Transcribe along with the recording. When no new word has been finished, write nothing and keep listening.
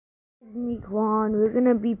It's me, Juan. We're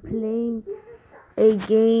gonna be playing a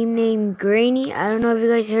game named Granny. I don't know if you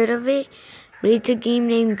guys heard of it, but it's a game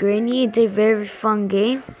named Granny. It's a very fun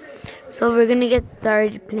game. So we're gonna get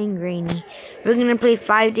started playing Granny. We're gonna play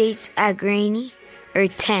 5 days at Granny, or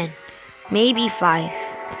 10, maybe 5.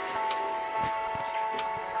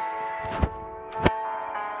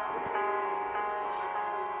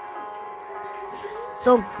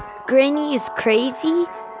 So Granny is crazy,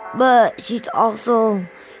 but she's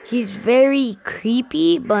very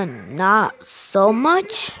creepy, but not so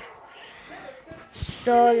much.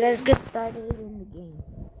 So let's get started in the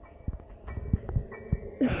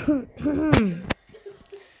game.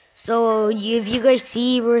 So if you guys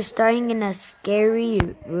see, we're starting in a scary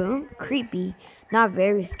room. Creepy, not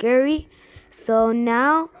very scary. So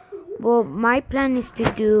now, what my plan is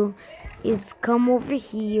to do is come over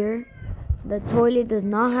here. The toilet does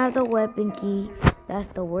not have the weapon key.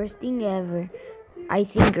 That's the worst thing ever. I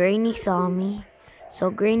think Granny saw me. So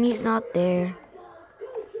Granny's not there.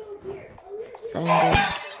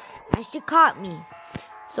 And she caught me.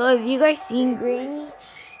 So if you guys seen Granny,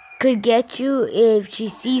 could get you if she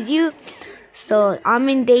sees you. So I'm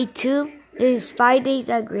in day 2. There's 5 days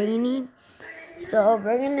at Granny. So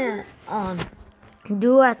we're gonna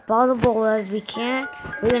do as possible as we can.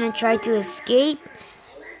 We're gonna try to escape.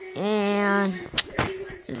 And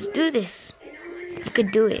let's do this. You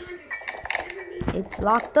could do it. It's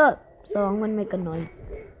locked up, so I'm gonna make a noise.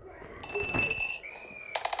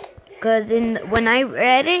 Cause when I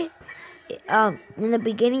read it, in the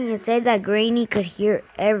beginning it said that Granny could hear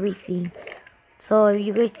everything. So if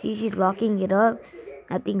you guys see, she's locking it up.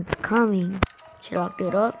 That thing's coming. She locked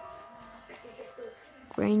it up.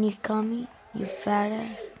 Granny's coming. You fat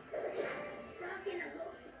ass.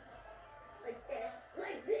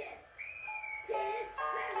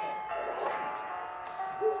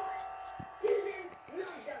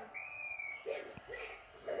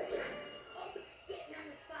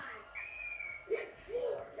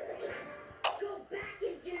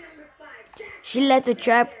 She let the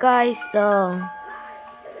trap, guys, so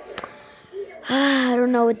I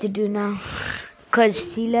don't know what to do now. Cause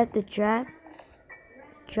she let the trap.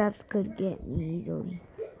 Traps could get me easily.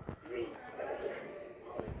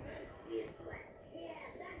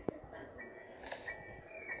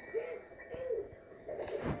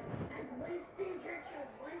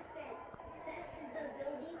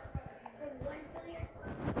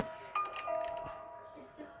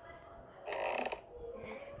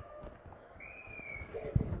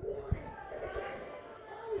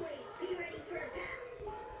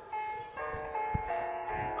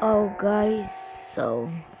 Oh guys, so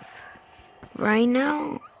right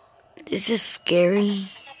now this is scary.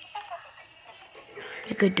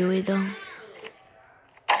 I could do it though.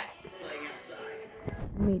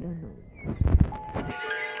 Made a noise.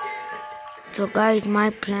 So guys, my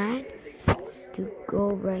plan is to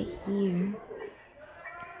go right here.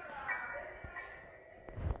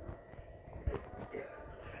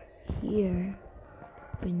 Here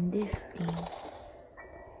in this thing.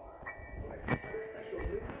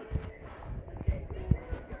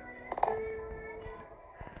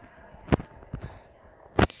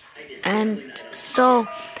 And so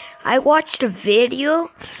I watched a video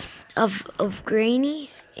of Granny,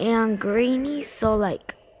 and Granny, so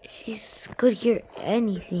like she could hear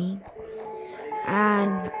anything.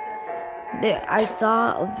 And I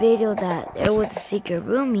saw a video that there was a secret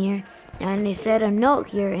room here, and it said a note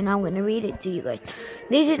here, and I'm gonna read it to you guys.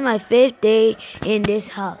 This is my 5th day in this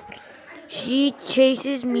house. She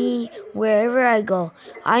chases me wherever I go.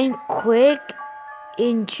 I'm quick,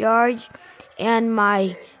 in charge, and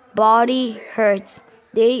my body hurts.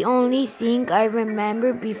 The only thing I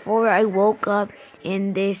remember before I woke up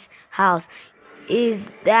in this house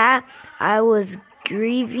is that I was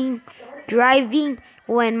driving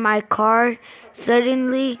when my car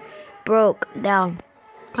suddenly broke down.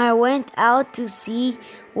 I went out to see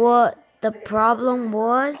what the problem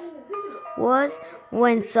was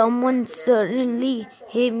when someone suddenly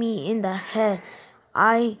hit me in the head.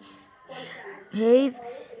 I have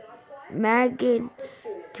Megan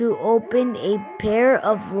to open a pair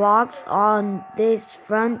of locks on this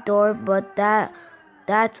front door, but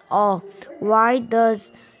that's all. Why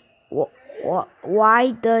does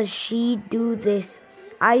she do this?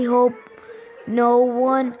 I hope no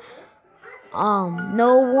one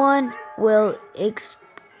will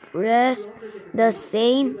express the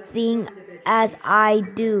same thing as I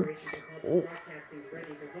do.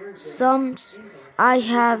 I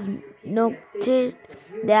have noted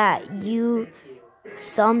that you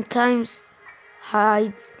sometimes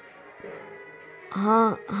hung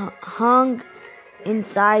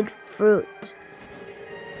inside fruit.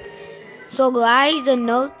 So guys, a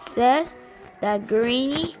note said that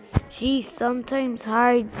Granny, she sometimes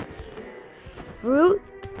hides fruit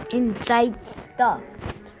inside stuff.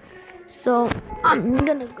 So I'm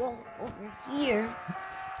gonna go over here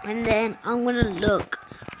and then I'm gonna look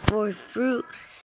for fruit